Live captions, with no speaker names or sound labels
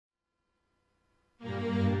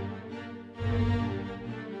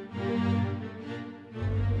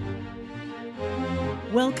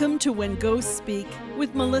Welcome to When Ghosts Speak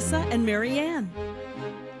with Melissa and Marianne.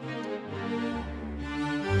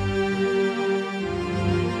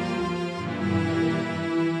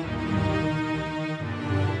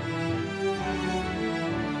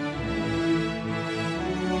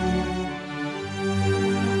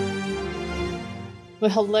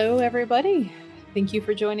 Well, hello, everybody. Thank you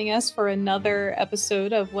for joining us for another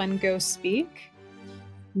episode of When Ghosts Speak.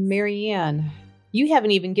 Marianne, you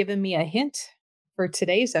haven't even given me a hint for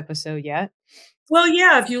today's episode yet. Well,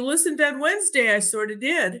 yeah, if you listened on Wednesday, I sort of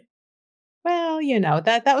did. Well,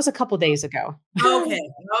 that was a couple days ago.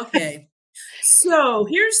 Okay. So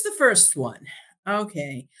here's the first one.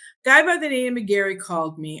 Okay. Guy by the name of Gary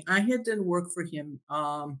called me. I had done work for him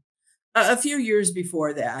a few years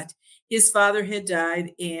before that. His father had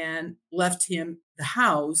died and left him the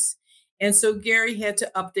house. And so Gary had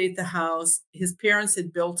to update the house. His parents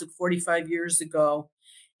had built it 45 years ago.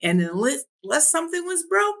 And unless something was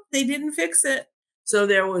broke, they didn't fix it. So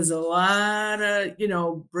there was a lot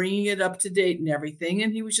of, bringing it up to date and everything.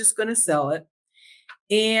 And he was just going to sell it.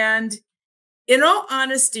 And in all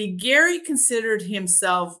honesty, Gary considered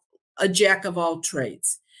himself a jack of all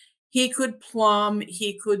trades. He could plumb,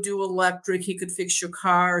 he could do electric, he could fix your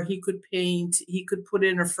car, he could paint, he could put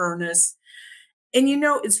in a furnace. And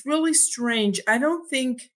it's really strange. I don't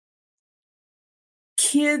think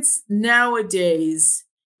kids nowadays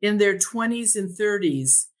in their 20s and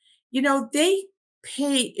 30s, they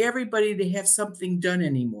pay everybody to have something done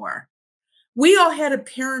anymore. We all had a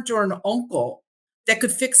parent or an uncle that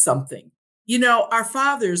could fix something. Our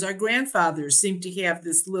fathers, our grandfathers seem to have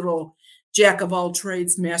this little jack of all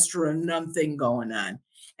trades, master of none thing going on.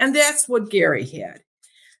 And that's what Gary had.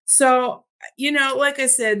 So, like I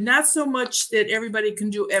said, not so much that everybody can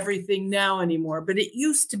do everything now anymore, but it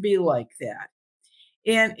used to be like that.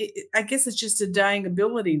 And I guess it's just a dying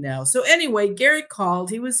ability now. So anyway, Gary called.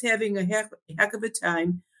 He was having a heck of a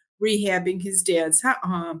time rehabbing his dad's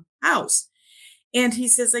house. And he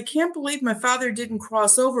says, I can't believe my father didn't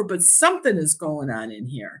cross over, but something is going on in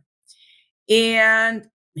here. And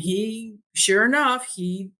sure enough,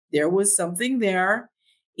 there was something there.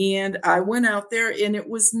 And I went out there and it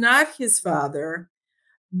was not his father,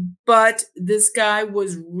 but this guy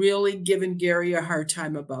was really giving Gary a hard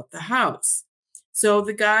time about the house. So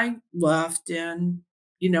the guy left and,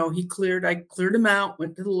 I cleared him out,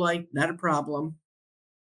 went to the light, not a problem.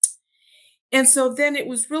 And so then it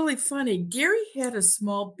was really funny. Gary had a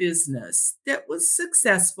small business that was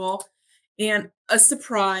successful and a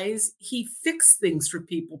surprise. He fixed things for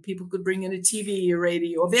people. People could bring in a TV, a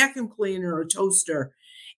radio, a vacuum cleaner, a toaster.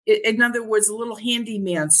 In other words, a little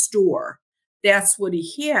handyman store. That's what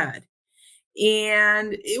he had.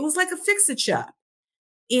 And it was like a fix-it shop.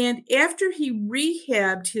 And after he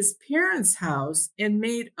rehabbed his parents' house and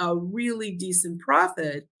made a really decent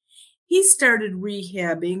profit, he started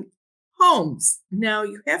rehabbing homes. Now,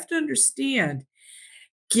 you have to understand,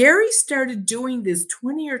 Gary started doing this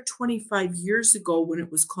 20 or 25 years ago when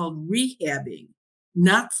it was called rehabbing,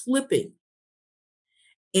 not flipping.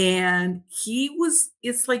 And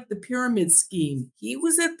it's like the pyramid scheme. He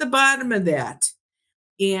was at the bottom of that.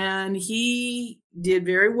 And he did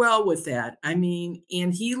very well with that. And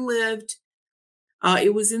he lived,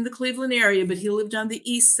 it was in the Cleveland area, but he lived on the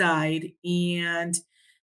east side. And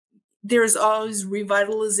there's always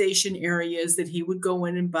revitalization areas that he would go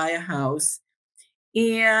in and buy a house.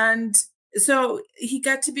 And so he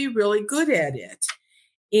got to be really good at it.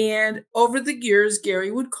 And over the years,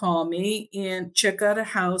 Gary would call me and check out a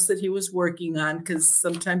house that he was working on because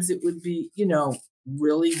sometimes it would be,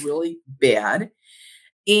 really, really bad.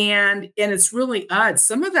 And it's really odd.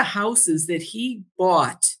 Some of the houses that he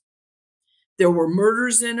bought, there were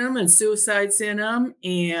murders in them and suicides in them.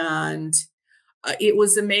 And it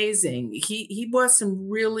was amazing. He bought some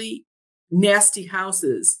really nasty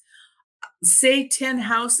houses. Say 10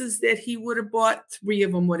 houses that he would have bought, 3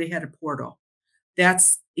 of them would have had a portal.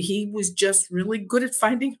 He was just really good at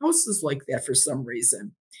finding houses like that for some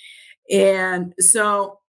reason. And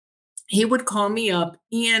so he would call me up,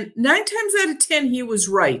 and 9 times out of 10, he was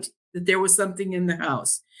right that there was something in the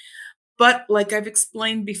house. But like I've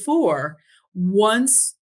explained before,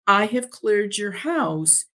 once I have cleared your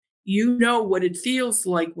house, you know what it feels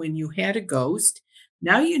like when you had a ghost.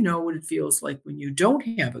 Now you know what it feels like when you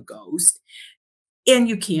don't have a ghost. And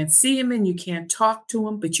you can't see him and you can't talk to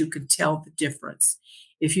him, but you can tell the difference.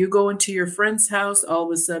 If you go into your friend's house, all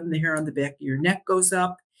of a sudden the hair on the back of your neck goes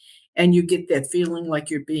up and you get that feeling like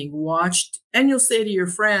you're being watched. And you'll say to your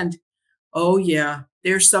friend, oh yeah,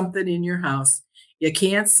 there's something in your house. You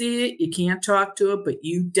can't see it, you can't talk to it, but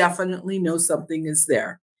you definitely know something is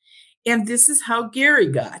there. And this is how Gary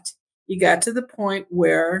got. he got to the point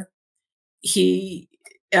where he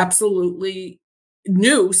absolutely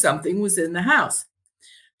knew something was in the house.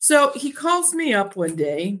 So he calls me up one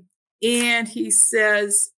day and he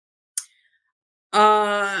says,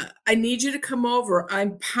 I need you to come over.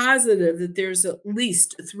 I'm positive that there's at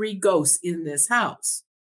least three ghosts in this house.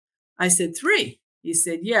 I said, three. He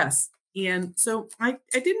said, yes. And so I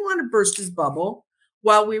didn't want to burst his bubble.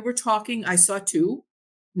 While we were talking, I saw two,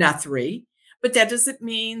 not three. But that doesn't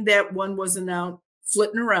mean that one wasn't out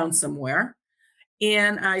flitting around somewhere.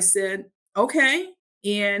 And I said, okay.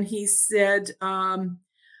 And he said, and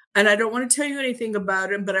I don't want to tell you anything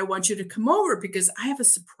about him, but I want you to come over because I have a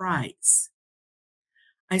surprise.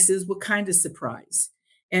 I says, what kind of surprise?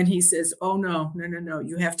 And he says, oh no, no, no, no.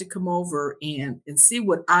 You have to come over and see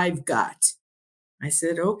what I've got. I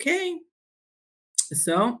said, okay.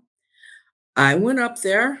 So I went up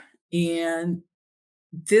there and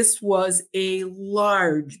this was a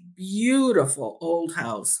large, beautiful old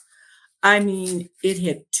house. I mean, it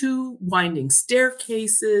had two winding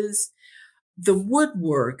staircases, the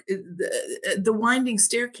woodwork, the winding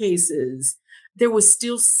staircases. There was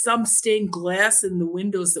still some stained glass in the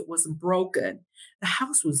windows that wasn't broken. The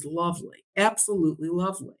house was lovely, absolutely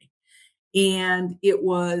lovely. And it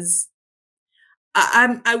was,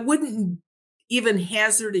 I wouldn't even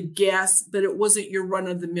hazard a guess, but it wasn't your run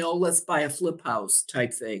of the mill, let's buy a flip house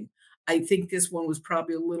type thing. I think this one was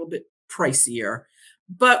probably a little bit pricier.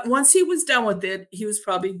 But once he was done with it, he was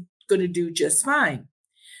probably going to do just fine.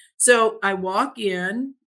 So I walk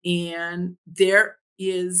in, and there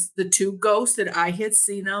is the two ghosts that I had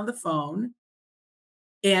seen on the phone.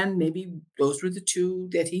 And maybe those were the two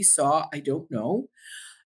that he saw. I don't know.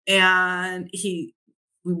 And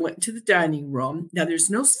we went to the dining room. Now there's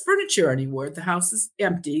no furniture anywhere. The house is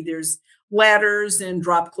empty. There's ladders and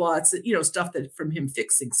drop cloths, stuff that from him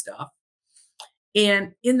fixing stuff.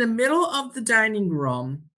 And in the middle of the dining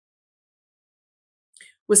room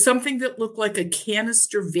was something that looked like a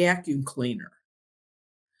canister vacuum cleaner.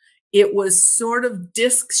 It was sort of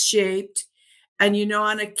disc shaped. And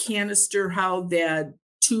on a canister, how that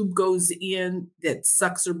tube goes in that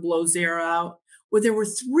sucks or blows air out. Well, there were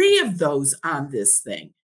three of those on this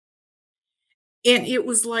thing. And it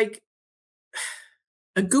was like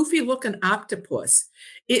a goofy looking octopus.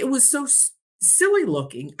 It was so silly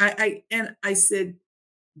looking. I said,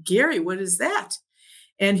 Gary, what is that?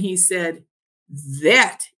 And he said,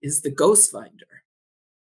 that is the ghost finder.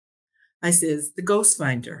 I says, the ghost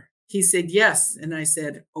finder. He said, yes. And I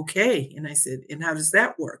said, okay. And I said, and how does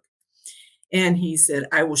that work? And he said,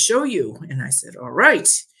 I will show you. And I said, all right.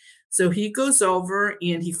 So he goes over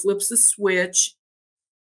and he flips a switch.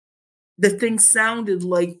 The thing sounded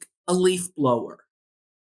like a leaf blower.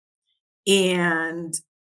 And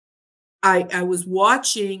I was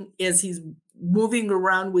watching as he's moving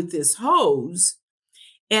around with this hose,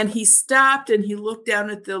 and he stopped and he looked down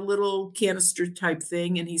at the little canister type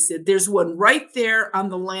thing and he said, there's one right there on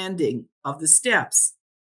the landing of the steps.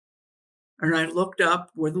 And I looked up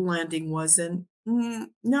where the landing was, and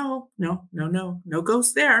no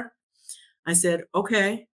ghost there. I said,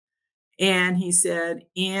 okay. And he said,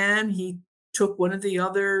 and he took one of the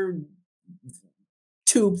other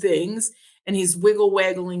tube things and he's wiggle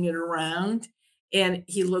waggling it around. And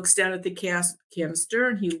he looks down at the canister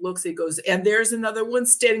and he goes, and there's another one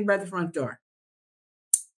standing by the front door.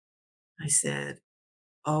 I said,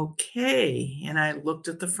 okay. And I looked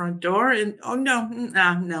at the front door and, oh,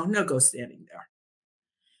 no ghost standing there.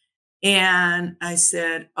 And I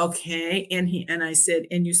said, okay. And I said,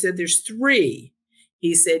 and you said there's three.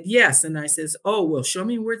 He said, yes. And I says, oh, well, show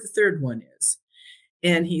me where the third one is.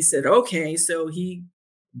 And he said, okay. So he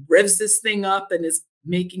revs this thing up and is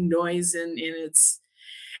making noise and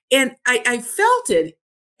I felt it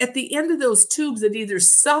at the end of those tubes. It either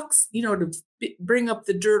sucks, to bring up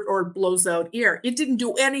the dirt, or it blows out air. It didn't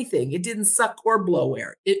do anything. It didn't suck or blow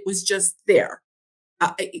air. It was just there.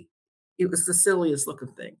 It was the silliest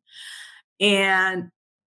looking thing. And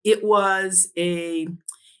it was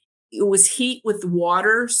heat with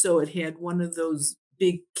water. So it had one of those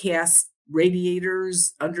big cast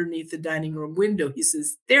radiators underneath the dining room window. He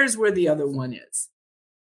says, there's where the other one is.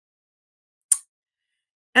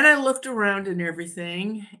 And I looked around and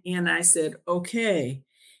everything, and I said, okay.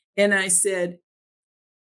 And I said,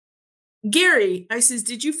 Gary, I says,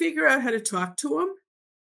 did you figure out how to talk to him?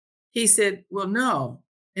 He said, well, no.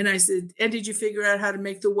 And I said, and did you figure out how to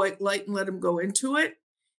make the white light and let him go into it?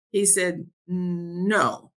 He said,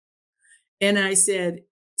 no. And I said,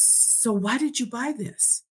 so why did you buy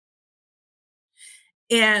this?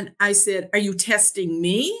 And I said, are you testing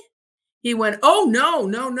me? He went, "Oh, no,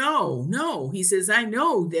 no, no, no." He says, "I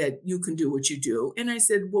know that you can do what you do." And I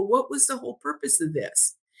said, "Well, what was the whole purpose of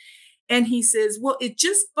this?" And he says, "Well, it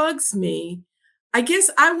just bugs me. I guess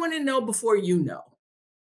I want to know before you know."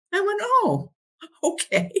 I went, "Oh,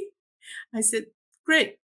 okay." I said,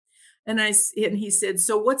 "Great." And he said,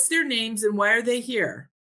 "So what's their names and why are they here?"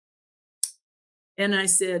 And I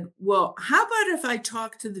said, "Well, how about if I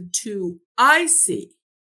talk to the two I see?"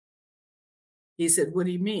 He said, "What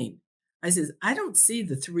do you mean?" I says, "I don't see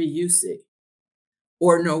the three you see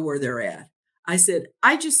or know where they're at." I said,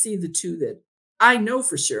 "I just see the two that I know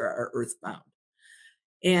for sure are earthbound."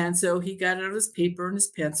 And so he got out his paper and his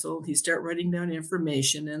pencil. He started writing down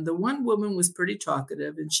information. And the one woman was pretty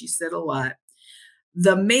talkative and she said a lot.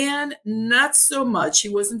 The man, not so much. He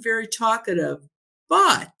wasn't very talkative,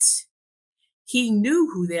 but he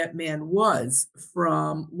knew who that man was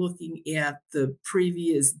from looking at the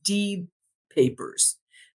previous deed papers.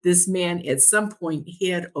 This man at some point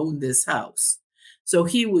had owned this house. So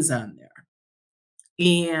he was on there.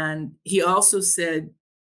 And he also said,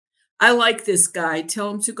 "I like this guy. Tell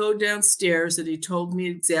him to go downstairs." And he told me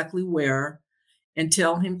exactly where, and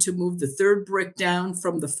tell him to move the third brick down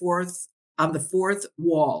from the fourth on the fourth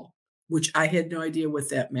wall, which I had no idea what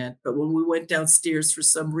that meant. But when we went downstairs for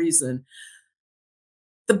some reason,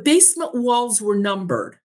 the basement walls were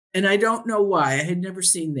numbered. And I don't know why. I had never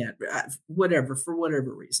seen that, but whatever, for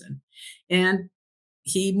whatever reason. And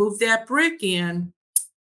he moved that brick in.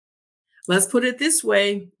 Let's put it this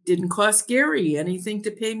way, didn't cost Gary anything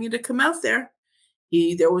to pay me to come out there.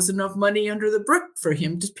 There was enough money under the brick for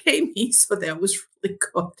him to pay me, so that was really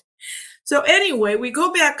good. So anyway, we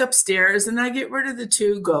go back upstairs and I get rid of the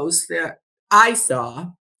two ghosts that I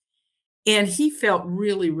saw, and he felt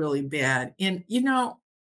really, really bad. And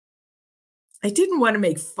I didn't want to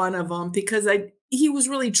make fun of him because he was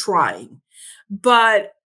really trying.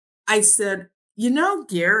 But I said,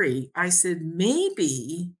 Gary, I said,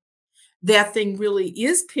 maybe that thing really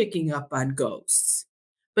is picking up on ghosts,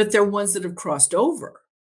 but they're ones that have crossed over.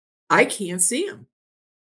 I can't see them.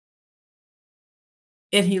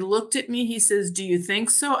 And he looked at me, he says, "Do you think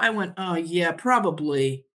so?" I went, "Oh, yeah,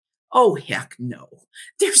 probably." "Oh, heck no.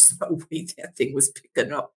 There's no way that thing was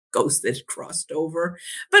picking up ghosts that had crossed over."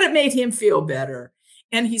 But it made him feel better.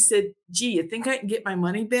 And he said, "Gee, you think I can get my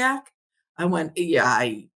money back?" I went, "Yeah,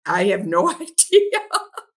 I have no idea."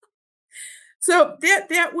 So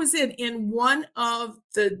that was it. And one of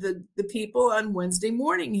the people on Wednesday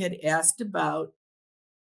morning had asked about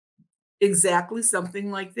exactly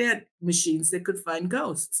something like that, machines that could find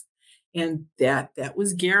ghosts. And that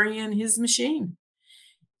was Gary and his machine.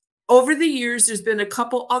 Over the years, there's been a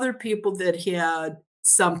couple other people that had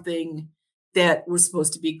something that was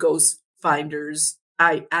supposed to be ghost finders.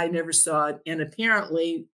 I never saw it, and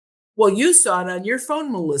apparently, well, you saw it on your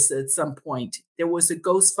phone, Melissa, at some point. There was a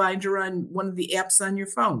ghost finder on one of the apps on your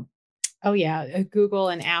phone. Oh yeah, Google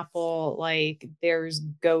and Apple, like there's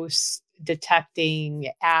ghost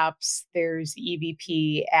detecting apps, there's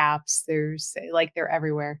EVP apps, there's like they're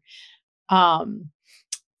everywhere. Um,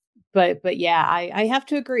 but yeah, I have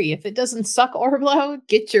to agree. If it doesn't suck or blow,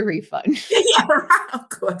 get your refund. Yeah, right.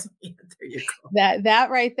 Good. Yeah, there you go. That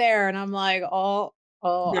right there, and I'm like, oh,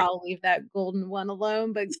 Yeah, I'll leave that golden one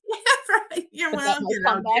alone, yeah, right. Yeah, but that well, might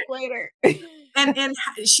come back later.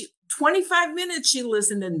 she 25 minutes she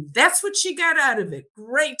listened, and that's what she got out of it.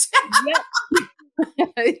 Great.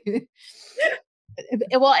 Yep.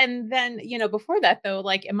 Well, and then, before that though,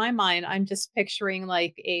 like in my mind, I'm just picturing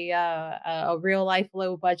like a real life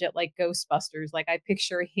low budget like Ghostbusters. Like I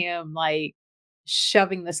picture him like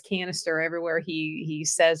shoving this canister everywhere he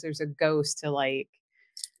says there's a ghost to like,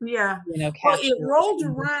 Yeah. Well, capture it rolled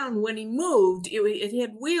attention. around when he moved. It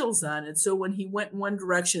had wheels on it, so when he went in one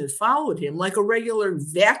direction, it followed him like a regular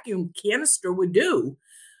vacuum canister would do.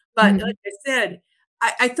 But like Mhm. I said,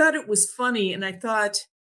 I thought it was funny, and I thought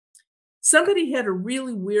somebody had a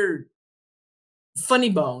really weird funny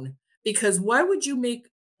bone, because why would you make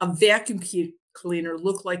a cleaner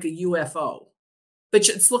look like a UFO? But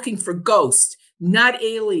it's looking for ghosts, not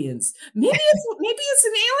aliens. Maybe it's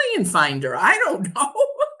an alien finder. I don't know.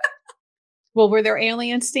 Well, were there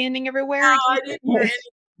aliens standing No, everywhere? I didn't hear any.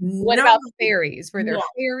 What No, about fairies? Were there no,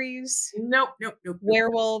 fairies, nope, nope, nope, nope,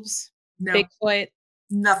 werewolves, no, Bigfoot,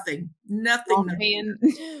 nothing, nothing, nothing, Mothman,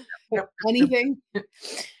 nope, nope, nope, anything? Oh,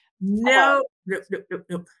 no, nope, nope, nope,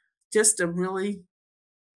 nope. Just a really,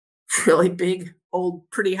 really big, old,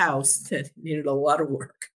 pretty house that needed a lot of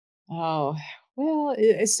work. oh, well,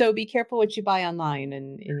 so be careful what you buy online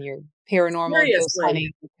in your paranormal ghost Seriously.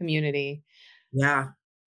 hunting community. Yeah.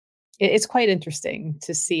 it's quite interesting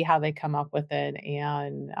to see how they come up with it,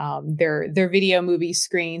 and their video movie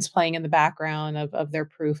screens playing in the background of their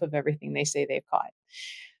proof of everything they say they've caught.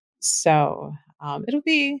 So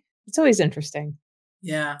it's always interesting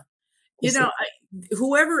Yeah. to see.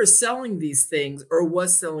 Whoever is selling these things or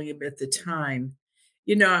was selling them at the time,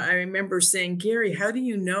 I remember saying, Gary, how do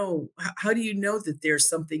you know that there's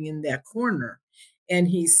something in that corner? And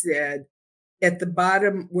he said, at the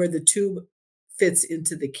bottom where the tube fits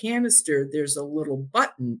into the canister, there's a little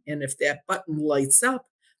button. And if that button lights up,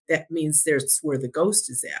 that means there's where the ghost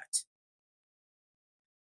is at.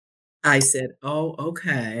 I said, oh,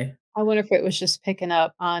 okay. I wonder if it was just picking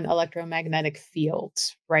up on electromagnetic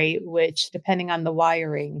fields, right? Which, depending on the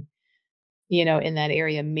wiring, in that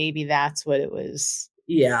area, maybe that's what it was.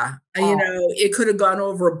 Yeah. Oh. It could have gone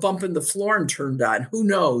over a bump in the floor and turned on. Who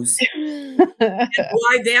knows? And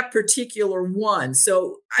why that particular one?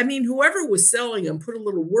 So, whoever was selling them put a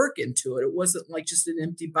little work into it. It wasn't like just an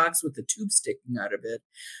empty box with a tube sticking out of it,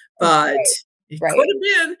 but Right, it right. could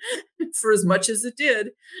have been for as much as it did.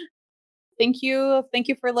 Thank you. Thank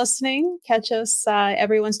you for listening. Catch us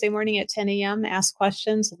every Wednesday morning at 10 a.m. Ask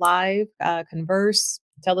questions live, converse,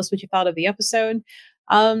 tell us what you thought of the episode,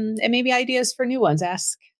 and maybe ideas for new ones.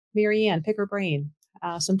 Ask Marianne, pick her brain.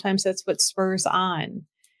 Sometimes that's what spurs on,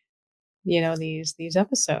 these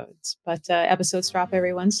episodes. But episodes drop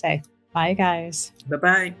every Wednesday. Bye, guys.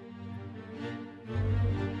 Bye-bye.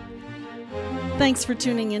 Thanks for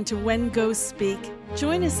tuning in to When Ghosts Speak.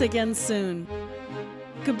 Join us again soon.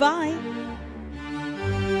 Goodbye.